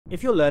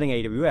If you're learning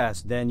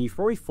AWS, then you've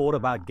probably thought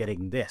about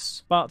getting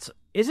this. But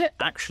is it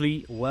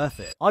actually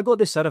worth it? I got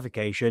this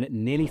certification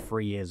nearly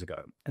 3 years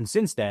ago, and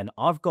since then,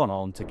 I've gone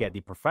on to get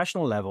the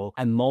professional level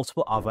and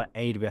multiple other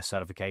AWS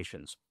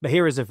certifications. But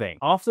here is the thing.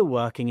 After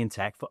working in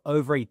tech for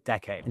over a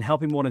decade and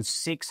helping more than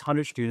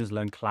 600 students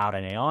learn cloud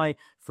and AI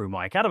through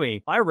my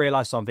academy, I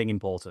realized something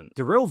important.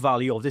 The real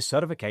value of this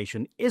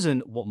certification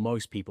isn't what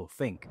most people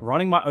think.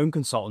 Running my own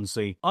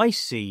consultancy, I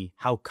see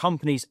how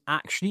companies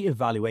actually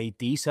evaluate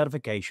these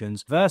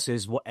certifications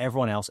versus what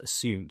everyone else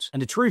assumes.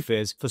 And the truth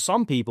is, for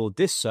some people,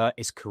 this cert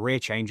is career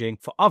changing.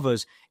 For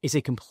others, it's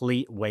a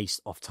complete waste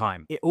of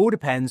time. It all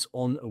depends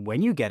on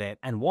when you get it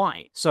and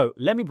why. So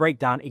let me break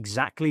down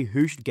exactly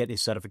who should get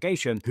this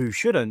certification, who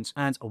shouldn't,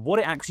 and what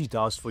it actually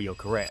does for your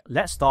career.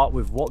 Let's start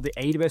with what the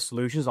AWS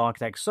Solutions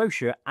Architect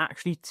Associate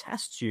actually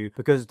tests you,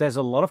 because there's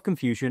a lot of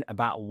confusion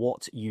about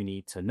what you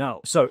need to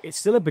know. So it's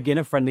still a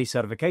beginner-friendly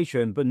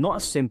certification, but not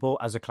as simple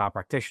as a cloud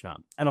practitioner,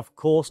 and of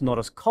course not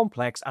as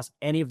complex as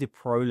any of the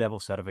pro-level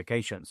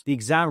certifications. The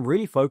exam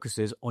really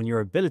focuses on your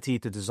ability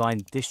to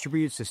design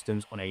distributed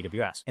systems on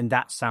AWS, and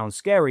that sounds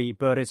scary,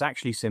 but it's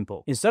actually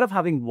simple. Instead of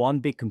having one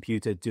big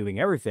computer doing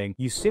everything,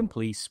 you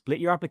simply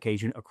split your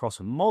application across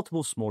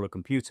multiple smaller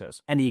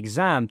computers, and the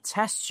exam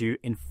tests you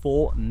in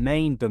 4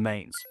 main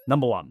domains.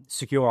 Number 1,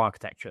 secure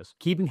architectures,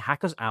 keeping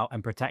hackers out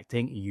and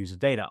protecting user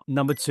data.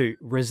 Number 2,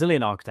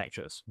 resilient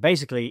architectures.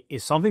 Basically,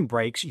 if something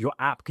breaks, your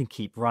app can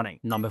keep running.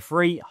 Number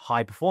 3,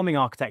 high-performing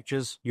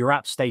architectures. Your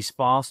app stays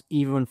fast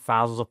even when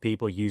thousands of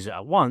people use it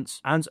at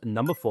once. And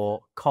number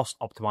 4,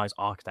 cost-optimized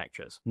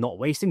architectures, not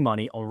wasting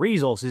money on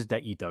resources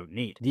that you don't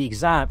need. The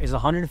exam is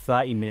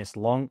 130 minutes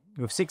long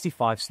with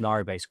 65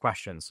 scenario-based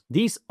questions.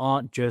 These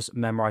aren't just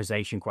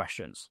memorization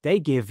questions. They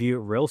give you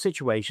real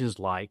situations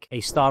like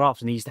a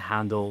startup needs to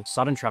handle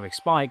sudden traffic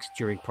spikes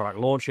during product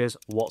launches.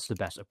 What's the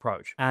best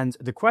approach? And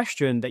the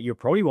question that you're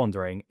probably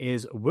wondering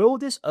is, will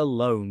this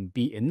alone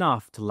be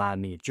enough to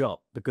land me a job?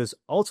 Because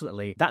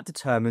ultimately, that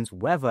determines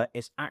whether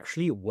it's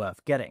actually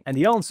worth getting. And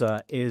the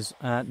answer is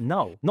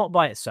no, not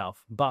by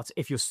itself. But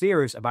if you're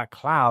serious about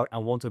cloud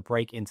and want to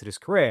break into this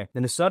career,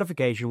 then the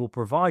certification will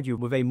provide you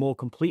with a more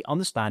complete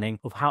understanding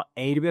of how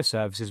AWS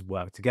services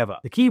work together.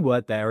 The key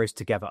word there is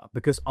together,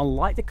 because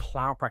unlike the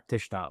cloud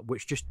practitioner,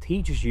 which just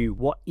teaches you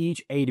what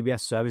each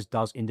AWS service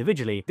does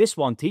individually, this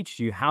one teaches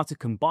you how to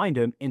combine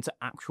them into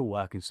actual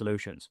working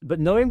solutions. But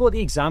knowing what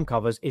the exam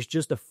covers is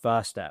just the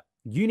first step.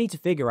 You need to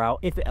figure out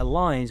if it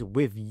aligns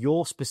with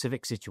your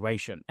specific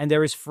situation. And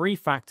there is 3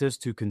 factors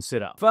to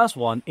consider. First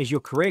one is your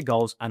career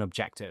goals and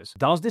objectives.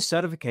 Does this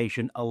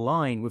certification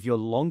align with your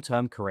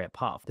long-term career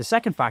path? The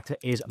second factor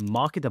is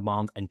market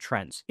demand and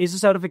trends. Is the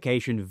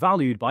certification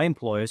valued by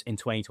employers in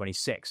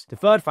 2026? The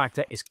third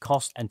factor is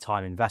cost and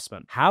time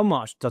investment. How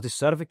much does this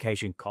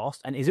certification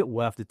cost, and is it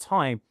worth the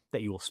time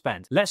that you will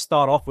spend? Let's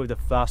start off with the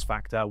first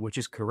factor, which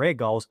is career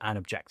goals and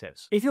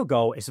objectives. If your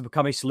goal is to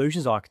become a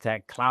solutions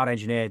architect, cloud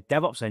engineer,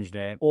 DevOps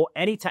engineer, or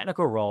any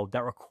technical role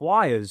that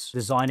requires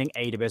designing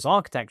AWS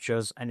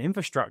architectures and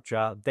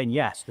infrastructure, then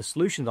yes, the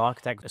Solutions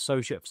Architect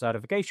Associate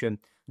certification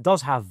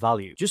does have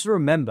value. Just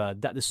remember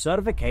that the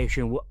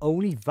certification will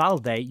only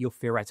validate your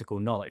theoretical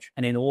knowledge.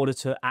 And in order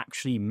to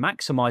actually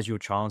maximize your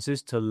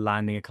chances to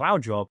landing a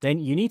cloud job, then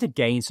you need to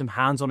gain some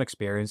hands-on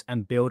experience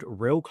and build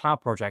real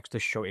cloud projects to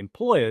show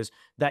employers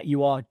that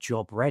you are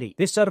job ready.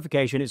 This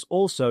certification is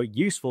also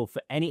useful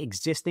for any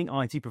existing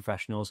IT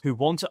professionals who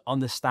want to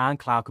understand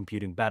cloud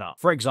computing better.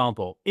 For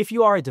example, if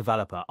you are a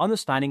developer,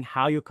 understanding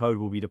how your code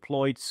will be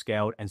deployed,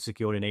 scaled, and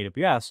secured in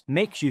AWS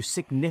makes you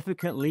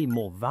significantly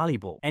more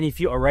valuable. And if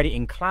you're already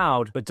in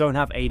cloud but don't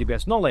have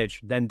AWS knowledge,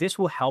 then this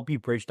will help you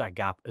bridge that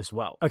gap as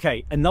well.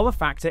 Okay, another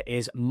factor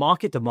is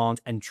market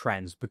demand and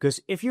trends, because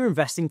if you're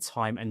investing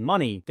time and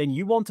money, then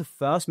you want to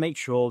first make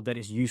sure that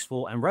it's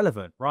useful and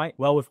relevant, right?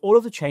 Well, with all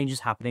of the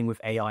changes happening with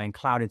AI and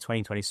cloud in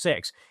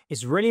 2026,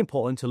 it's really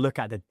important to look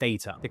at the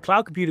data. The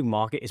cloud computing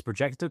market is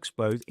projected to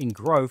explode in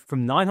growth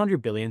from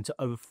 $900 billion to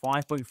over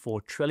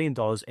 $5.4 trillion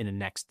in the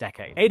next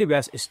decade.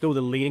 AWS is still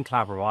the leading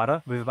cloud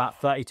provider with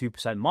about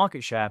 32%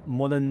 market share.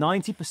 More than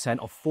 90%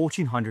 of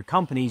Fortune 100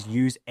 companies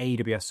use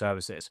AWS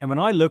services. And when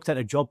I looked at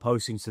the job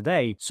postings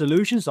today,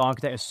 Solutions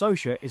Architect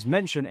Associate is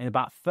mentioned in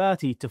about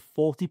 30 to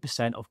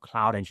 40% of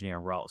cloud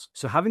engineering roles.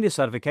 So having this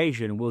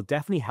certification will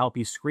definitely help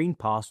you screen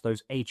past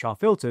those HR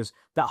filters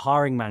that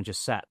hiring managers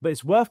set. But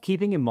it's worth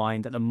keeping in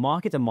mind that the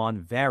market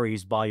demand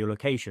varies by your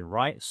location,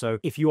 right? So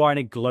if you are in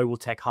a global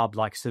tech hub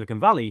like Silicon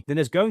Valley, then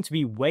there's going to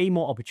be way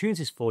more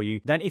opportunities for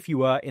you than if you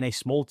were in a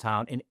small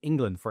town in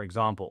England, for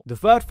example. The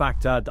third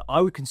factor that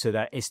I would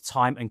consider is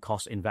time and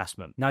cost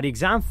investment. Now, the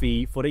exam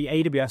fee for the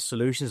AWS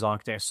Solutions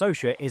Architect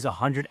Associate is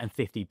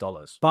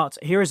 $150. But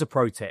here is a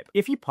pro tip.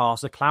 If you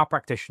pass the Cloud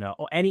Practitioner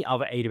or any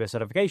other AWS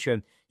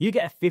certification, you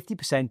get a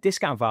 50%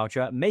 discount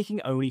voucher,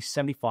 making only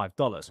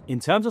 $75. In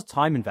terms of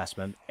time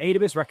investment,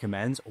 AWS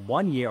recommends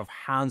 1 year of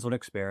hands-on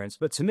experience,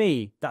 but to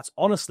me, that's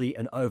honestly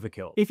an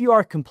overkill. If you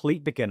are a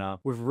complete beginner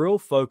with real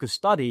focused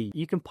study,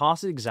 you can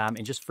pass the exam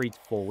in just 3 to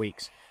 4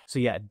 weeks. So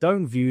yeah,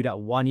 don't view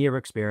that 1 year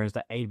experience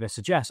that AWS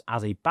suggests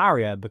as a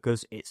barrier,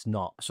 because it's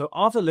not. So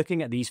after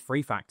looking at these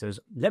 3 factors,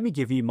 let me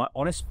give you my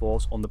honest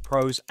thoughts on the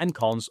pros and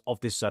cons of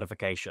this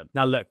certification.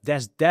 Now look,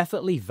 there's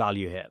definitely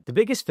value here. The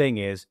biggest thing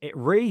is it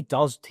really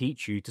does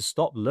teach you to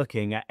stop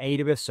looking at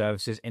AWS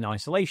services in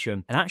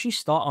isolation and actually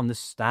start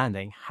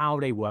understanding how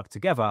they work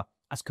together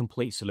as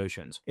complete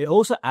solutions. It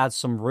also adds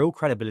some real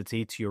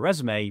credibility to your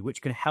resume,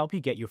 which can help you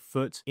get your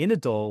foot in the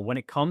door when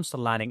it comes to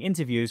landing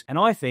interviews. And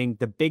I think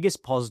the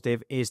biggest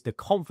positive is the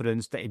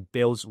confidence that it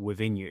builds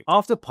within you.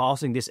 After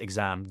passing this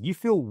exam, you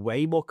feel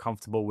way more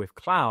comfortable with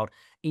cloud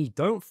and you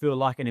don't feel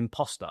like an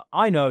imposter.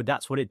 I know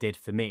that's what it did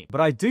for me.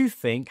 But I do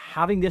think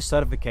having this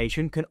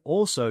certification can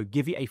also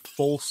give you a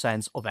full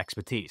sense of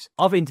expertise.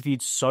 I've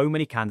interviewed so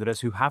many candidates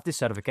who have this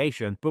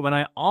certification, but when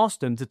I asked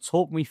them to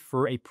talk me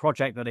through a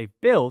project that they've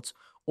built,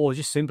 or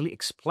just simply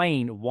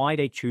explain why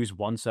they choose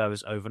one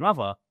service over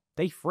another,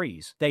 they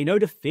freeze. They know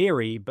the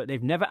theory, but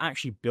they've never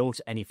actually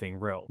built anything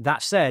real.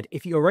 That said,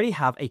 if you already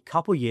have a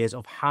couple years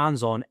of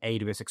hands-on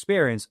AWS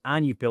experience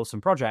and you've built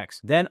some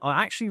projects, then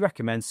I actually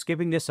recommend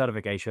skipping this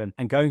certification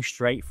and going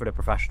straight for the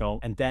professional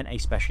and then a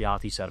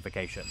specialty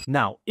certification.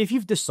 Now, if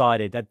you've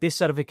decided that this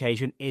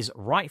certification is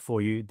right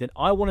for you, then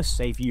I want to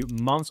save you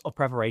months of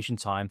preparation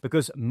time,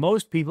 because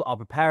most people are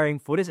preparing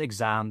for this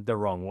exam the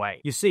wrong way.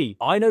 You see,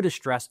 I know the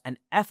stress and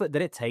effort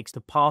that it takes to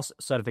pass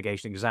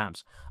certification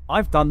exams.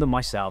 I've done them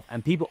myself,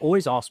 and people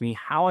always ask me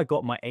how I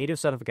got my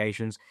AWS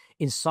certifications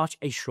in such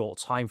a short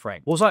time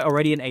frame. Was I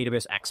already an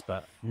AWS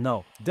expert?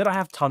 No. Did I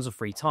have tons of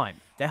free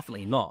time?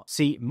 Definitely not.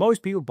 See,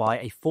 most people buy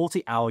a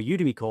 40-hour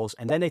Udemy course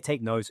and then they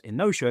take notes in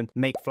Notion,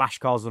 make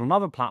flashcards on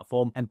another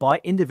platform, and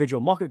buy individual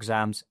mock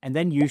exams, and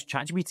then use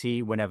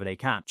ChatGPT whenever they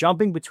can,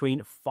 jumping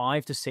between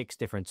 5 to 6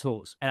 different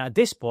tools. And at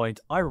this point,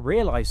 I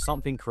realized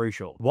something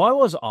crucial. Why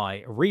was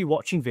I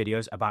rewatching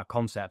videos about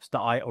concepts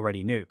that I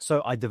already knew?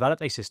 So I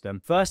developed a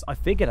system. First, I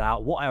figured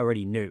out what I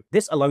already knew.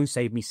 This alone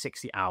saved me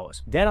 60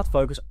 hours. Then I'd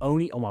focus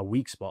only on my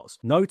weak spots.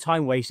 No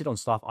time wasted on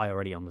stuff I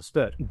already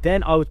understood.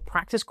 Then I would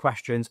practice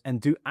questions and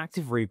do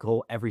active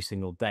recall every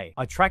single day.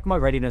 I tracked my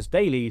readiness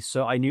daily,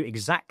 so I knew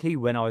exactly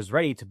when I was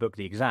ready to book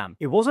the exam.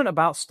 It wasn't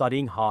about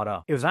studying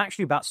harder. It was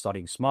actually about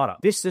studying smarter.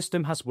 This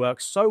system has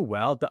worked so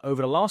well that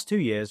over the last 2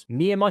 years,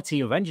 me and my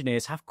team of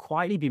engineers have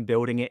quietly been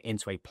building it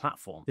into a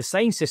platform. The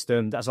same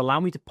system that has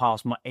allowed me to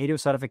pass my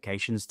AWS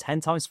certifications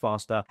 10 times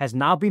faster has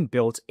now been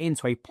built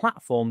into a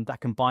platform that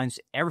combines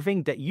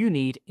everything that you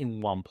need in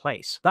one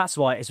place. That's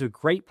why it's a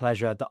great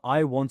pleasure that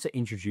I want to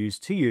introduce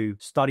to you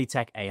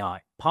StudyTech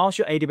AI. Pass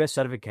your AWS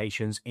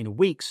certifications in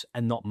weeks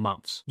and not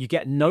months. You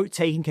get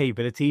note-taking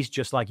capabilities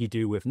just like you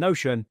do with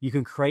Notion. You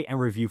can create and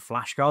review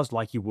flashcards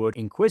like you would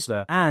in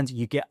Quizlet, and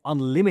you get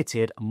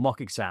unlimited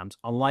mock exams,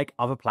 unlike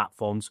other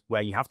platforms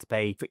where you have to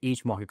pay for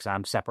each mock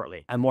exam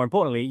separately. And more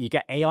importantly, you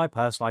get AI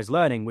personalized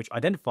learning, which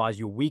identifies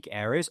your weak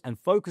areas and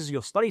focuses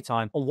your study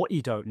time on what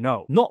you don't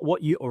know, not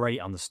what you already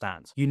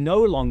understand. You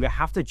no longer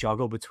have to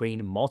juggle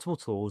between multiple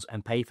tools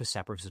and pay for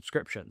separate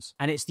subscriptions.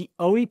 And it's the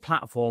only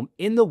platform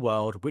in the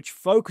world which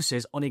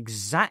focuses on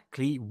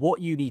exactly what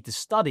you need to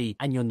study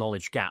and your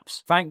knowledge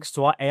gaps, thanks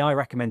to our AI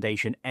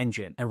recommendation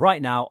engine. And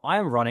right now, I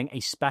am running a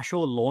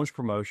special launch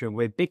promotion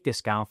with big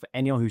discount for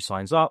anyone who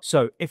signs up.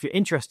 So if you're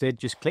interested,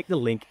 just click the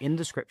link in the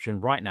description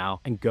right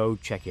now and go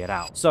check it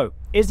out. So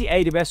is the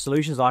AWS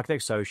Solutions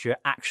Architect Associate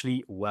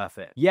actually worth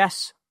it?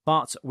 Yes,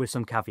 but with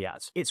some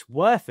caveats. It's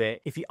worth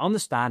it if you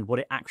understand what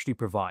it actually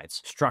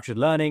provides. Structured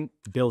learning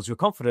builds your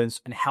confidence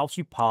and helps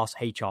you pass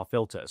HR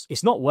filters.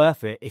 It's not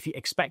worth it if you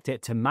expect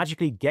it to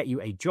magically get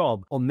you a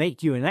job or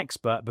make you an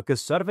expert,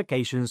 because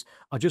certifications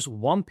are just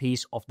one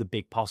piece of the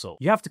big puzzle.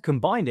 You have to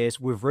combine this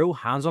with real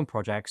hands-on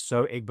projects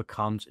so it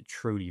becomes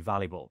truly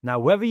valuable. Now,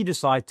 whether you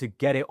decide to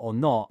get it or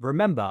not,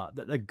 remember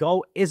that the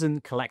goal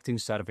isn't collecting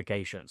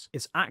certifications.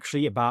 It's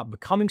actually about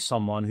becoming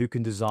someone who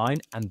can design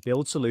and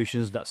build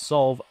solutions that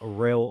solve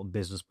real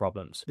business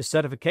problems. The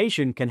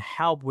certification can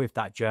help with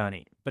that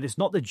journey, but it's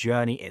not the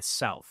journey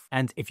itself.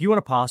 And if you want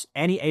to pass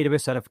any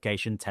AWS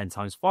certification 10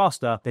 times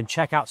faster, then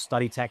check out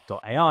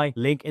studytech.ai,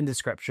 link in the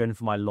description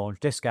for my launch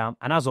discount.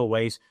 And as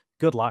always,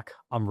 good luck.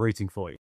 I'm rooting for you.